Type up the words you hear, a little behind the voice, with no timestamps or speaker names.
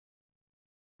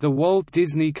The Walt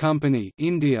Disney Company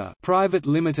India Private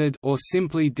Limited or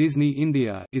simply Disney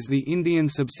India is the Indian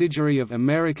subsidiary of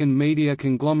American media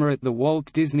conglomerate The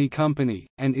Walt Disney Company,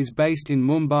 and is based in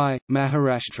Mumbai,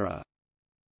 Maharashtra.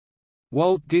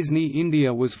 Walt Disney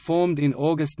India was formed in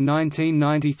August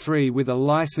 1993 with a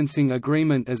licensing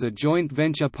agreement as a joint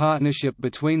venture partnership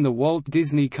between the Walt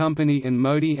Disney Company and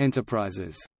Modi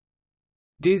Enterprises.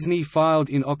 Disney filed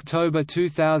in October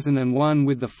 2001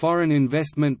 with the Foreign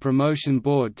Investment Promotion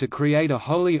Board to create a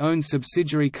wholly owned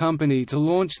subsidiary company to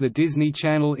launch the Disney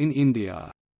Channel in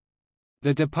India.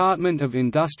 The Department of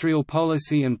Industrial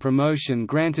Policy and Promotion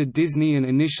granted Disney an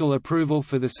initial approval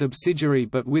for the subsidiary,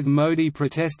 but with Modi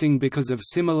protesting because of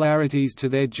similarities to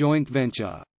their joint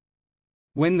venture.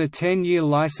 When the 10-year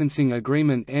licensing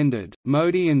agreement ended,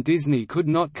 Modi and Disney could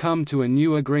not come to a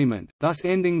new agreement, thus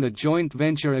ending the joint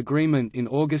venture agreement in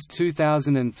August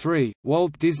 2003.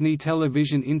 Walt Disney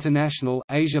Television International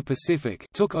Asia Pacific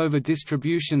took over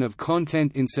distribution of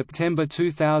content in September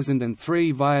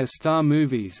 2003 via Star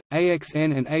Movies,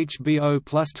 AXN and HBO,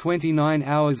 plus 29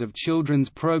 hours of children's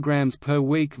programs per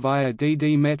week via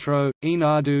DD Metro,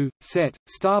 Enadu, Set,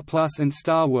 Star Plus and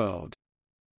Star World.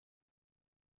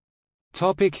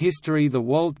 History. The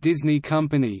Walt Disney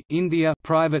Company India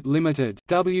Private Limited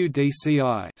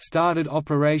 (WDCI) started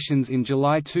operations in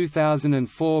July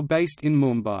 2004 based in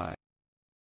Mumbai.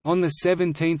 On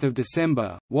 17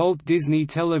 December, Walt Disney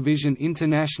Television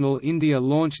International India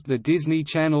launched the Disney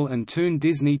Channel and Toon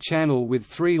Disney Channel with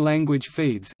 3 language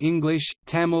feeds: English,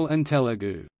 Tamil and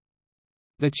Telugu.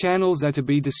 The channels are to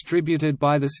be distributed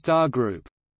by the Star Group.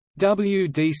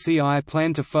 WDCI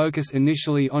planned to focus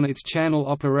initially on its channel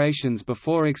operations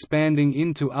before expanding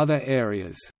into other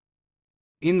areas.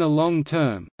 In the long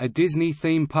term, a Disney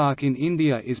theme park in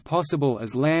India is possible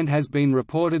as land has been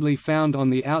reportedly found on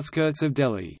the outskirts of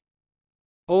Delhi.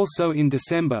 Also in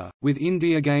December, with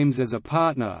India Games as a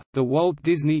partner, the Walt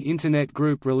Disney Internet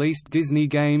Group released Disney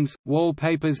Games,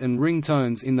 wallpapers and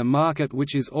ringtones in the market,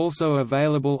 which is also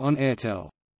available on Airtel.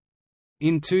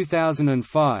 In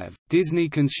 2005, Disney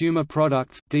Consumer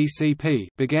Products (DCP)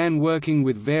 began working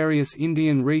with various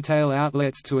Indian retail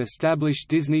outlets to establish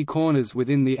Disney Corners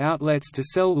within the outlets to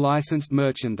sell licensed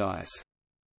merchandise.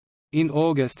 In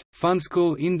August,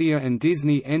 Funschool India and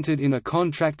Disney entered in a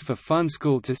contract for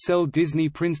Funschool to sell Disney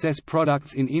Princess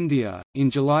products in India. In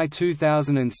July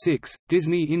 2006,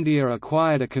 Disney India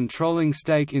acquired a controlling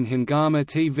stake in Hungama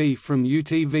TV from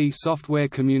UTV Software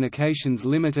Communications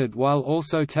Limited while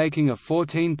also taking a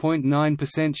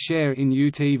 14.9% share in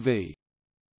UTV.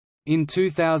 In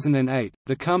 2008,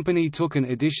 the company took an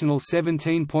additional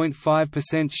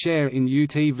 17.5% share in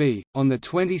UTV. On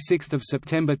 26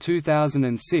 September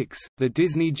 2006, the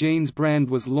Disney Jeans brand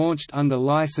was launched under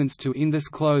license to Indus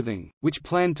Clothing, which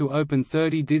planned to open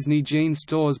 30 Disney Jeans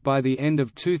stores by the end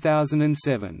of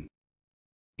 2007.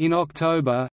 In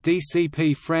October,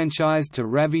 DCP franchised to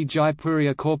Ravi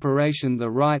Jaipuria Corporation the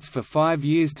rights for 5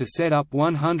 years to set up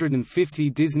 150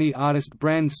 Disney Artist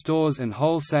brand stores and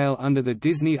wholesale under the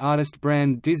Disney Artist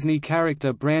brand. Disney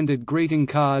character branded greeting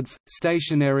cards,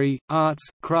 stationery, arts,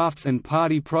 crafts and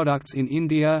party products in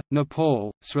India,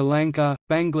 Nepal, Sri Lanka,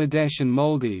 Bangladesh and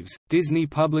Maldives. Disney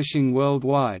Publishing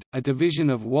Worldwide, a division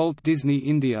of Walt Disney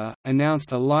India,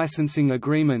 announced a licensing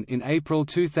agreement in April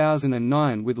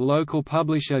 2009 with local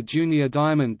publisher Junior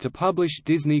Diamond to publish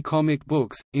Disney comic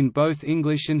books, in both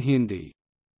English and Hindi.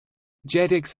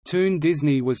 Jetix, Toon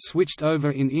Disney was switched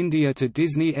over in India to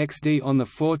Disney XD on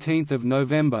 14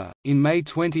 November. In May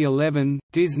 2011,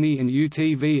 Disney and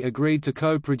UTV agreed to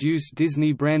co-produce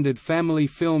Disney-branded family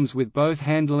films with both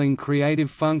handling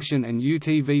creative function and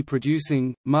UTV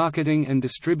producing, marketing and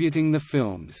distributing the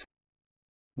films.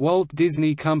 Walt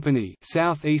Disney Company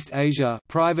Southeast Asia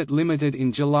Private Limited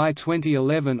in July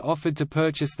 2011 offered to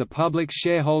purchase the public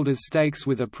shareholders' stakes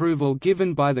with approval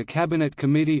given by the Cabinet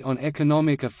Committee on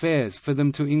Economic Affairs for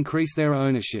them to increase their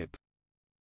ownership.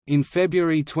 In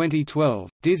February 2012,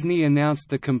 Disney announced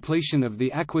the completion of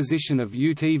the acquisition of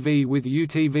UTV, with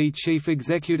UTV Chief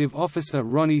Executive Officer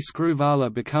Ronnie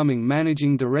Screwvala becoming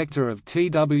Managing Director of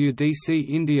TWDC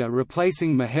India,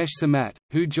 replacing Mahesh Samat,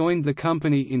 who joined the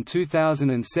company in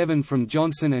 2007 from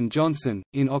Johnson & Johnson.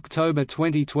 In October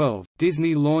 2012,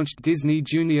 Disney launched Disney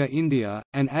Junior India,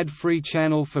 an ad-free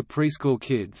channel for preschool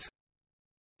kids.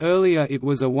 Earlier it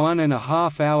was a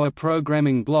 1.5-hour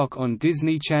programming block on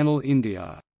Disney Channel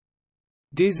India.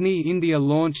 Disney India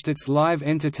launched its live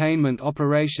entertainment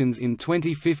operations in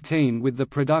 2015 with the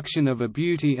production of a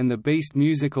Beauty and the Beast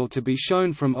musical to be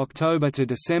shown from October to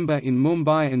December in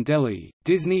Mumbai and Delhi.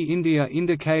 Disney India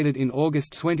indicated in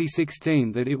August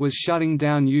 2016 that it was shutting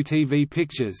down UTV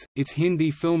Pictures, its Hindi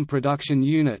film production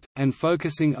unit, and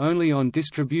focusing only on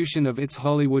distribution of its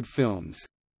Hollywood films.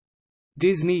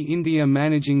 Disney India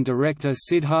Managing Director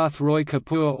Siddharth Roy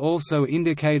Kapoor also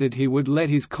indicated he would let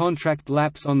his contract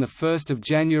lapse on 1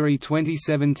 January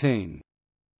 2017.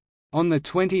 On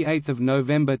 28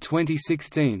 November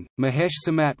 2016, Mahesh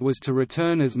Samat was to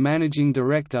return as managing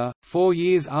director, 4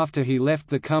 years after he left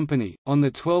the company. On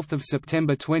 12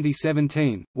 September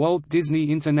 2017, Walt Disney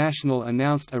International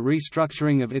announced a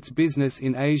restructuring of its business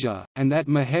in Asia, and that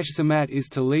Mahesh Samat is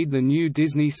to lead the new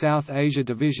Disney South Asia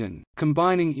division,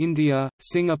 combining India,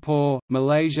 Singapore,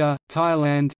 Malaysia,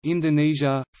 Thailand,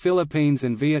 Indonesia, Philippines,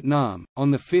 and Vietnam.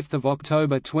 On 5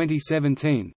 October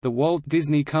 2017, the Walt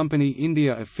Disney Company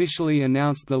India officially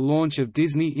announced the launch of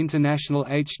Disney International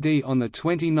HD on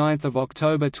 29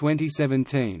 October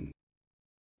 2017.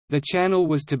 The channel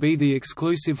was to be the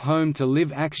exclusive home to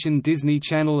live-action Disney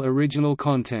Channel original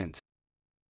content.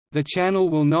 The channel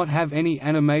will not have any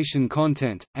animation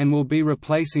content, and will be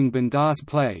replacing Bindaas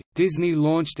Play. Disney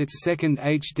launched its second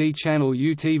HD channel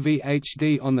UTV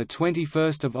HD on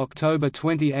 21 October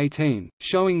 2018,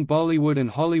 showing Bollywood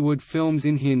and Hollywood films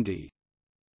in Hindi.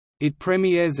 It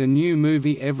premieres a new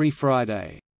movie every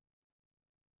Friday.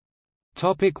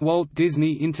 Walt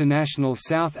Disney International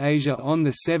South Asia. On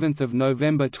 7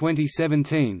 November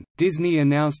 2017, Disney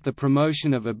announced the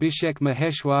promotion of Abhishek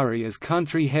Maheshwari as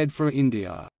country head for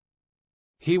India.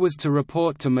 He was to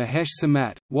report to Mahesh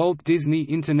Samat, Walt Disney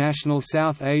International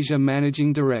South Asia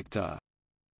Managing Director.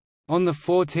 On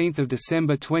 14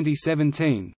 December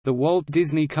 2017, the Walt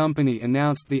Disney Company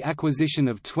announced the acquisition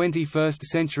of 21st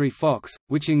Century Fox,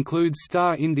 which includes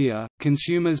Star India,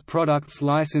 Consumers Products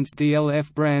licensed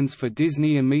DLF brands for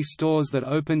Disney and Me stores that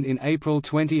opened in April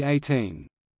 2018.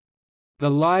 The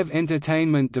live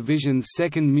entertainment division's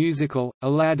second musical,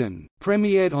 Aladdin,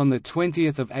 premiered on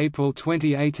 20 April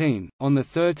 2018. On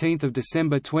 13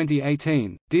 December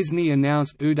 2018, Disney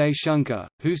announced Uday Shankar,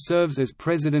 who serves as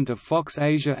president of Fox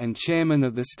Asia and chairman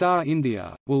of the Star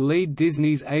India, will lead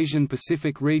Disney's Asian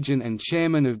Pacific region and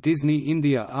chairman of Disney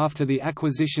India after the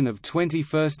acquisition of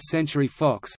 21st Century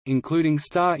Fox, including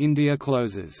Star India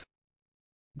closes.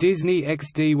 Disney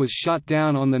XD was shut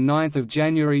down on 9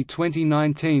 January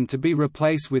 2019 to be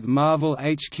replaced with Marvel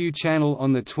HQ Channel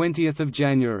on 20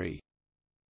 January.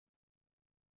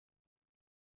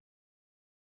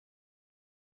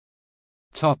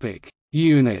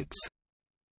 Units.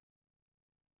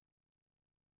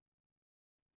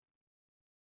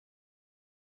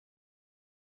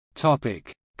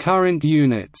 Current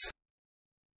units.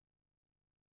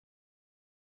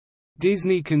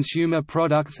 Disney Consumer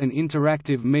Products and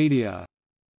Interactive Media,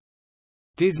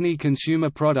 Disney Consumer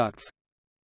Products,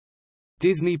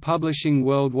 Disney Publishing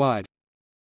Worldwide,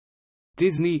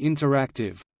 Disney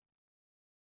Interactive,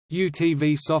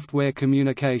 UTV Software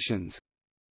Communications,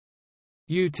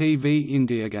 UTV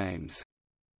India Games.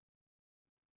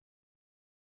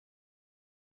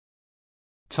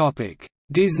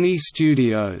 Disney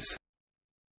Studios.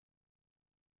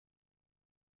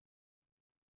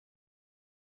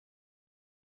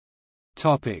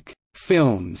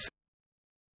 Films.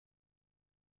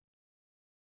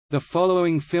 The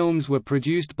following films were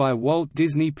produced by Walt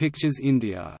Disney Pictures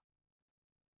India.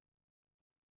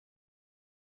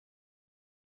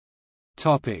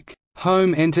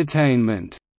 Home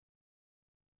entertainment.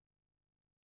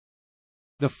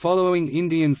 The following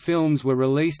Indian films were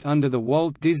released under the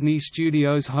Walt Disney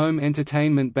Studios Home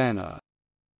Entertainment banner.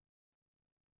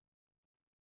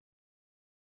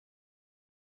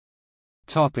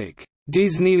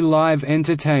 Disney Live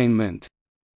Entertainment.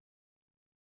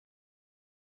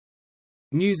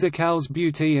 Musicals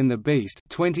Beauty and the Beast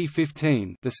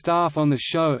 2015. The staff on the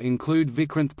show include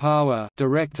Vikrant Pawar,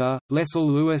 director, Leslie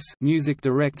Lewis, music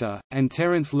director, and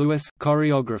Terence Lewis,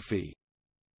 choreography.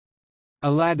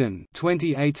 Aladdin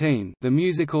 2018. The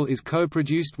musical is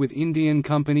co-produced with Indian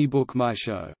company Book My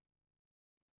Show.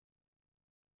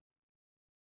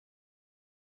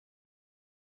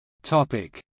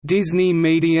 Topic: Disney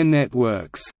Media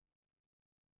Networks.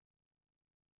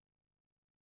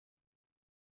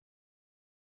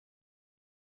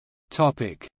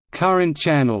 Topic: Current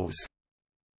channels.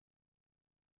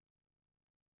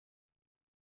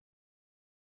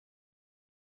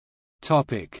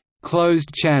 Topic: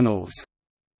 Closed channels.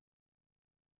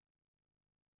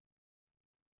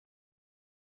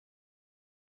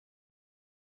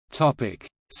 Topic: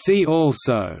 See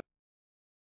also.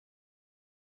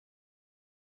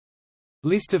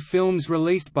 List of films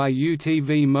released by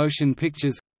UTV Motion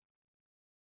Pictures.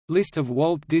 List of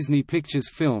Walt Disney Pictures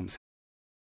films.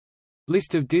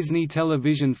 List of Disney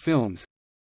television films.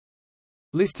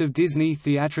 List of Disney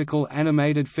theatrical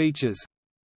animated features.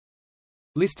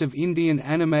 List of Indian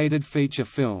animated feature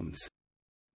films.